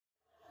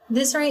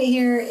This right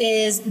here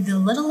is the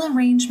little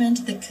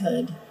arrangement that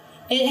could.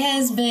 It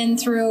has been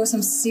through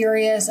some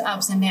serious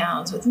ups and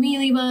downs with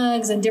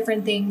mealybugs and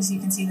different things. You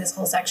can see this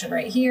whole section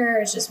right here.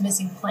 It's just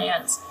missing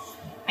plants.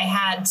 I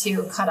had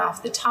to cut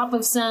off the top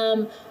of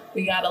some.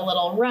 We got a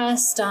little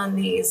rust on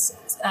these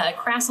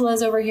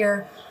crassulas over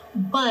here.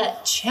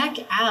 But check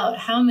out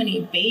how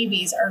many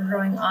babies are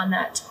growing on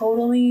that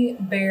totally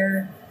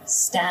bare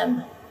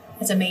stem.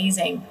 It's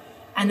amazing.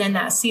 And then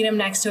that sedum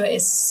next to it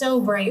is so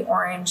bright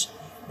orange.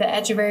 The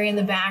echeveria in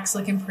the back's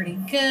looking pretty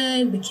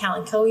good. The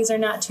kalanchoes are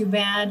not too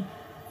bad.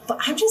 But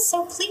I'm just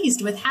so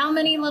pleased with how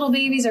many little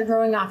babies are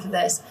growing off of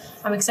this.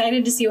 I'm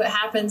excited to see what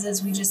happens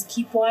as we just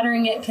keep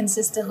watering it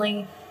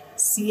consistently,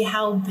 see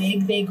how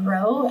big they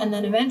grow, and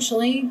then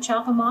eventually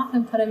chop them off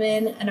and put them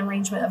in an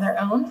arrangement of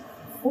their own.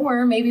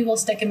 Or maybe we'll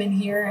stick them in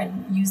here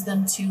and use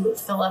them to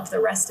fill up the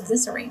rest of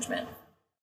this arrangement.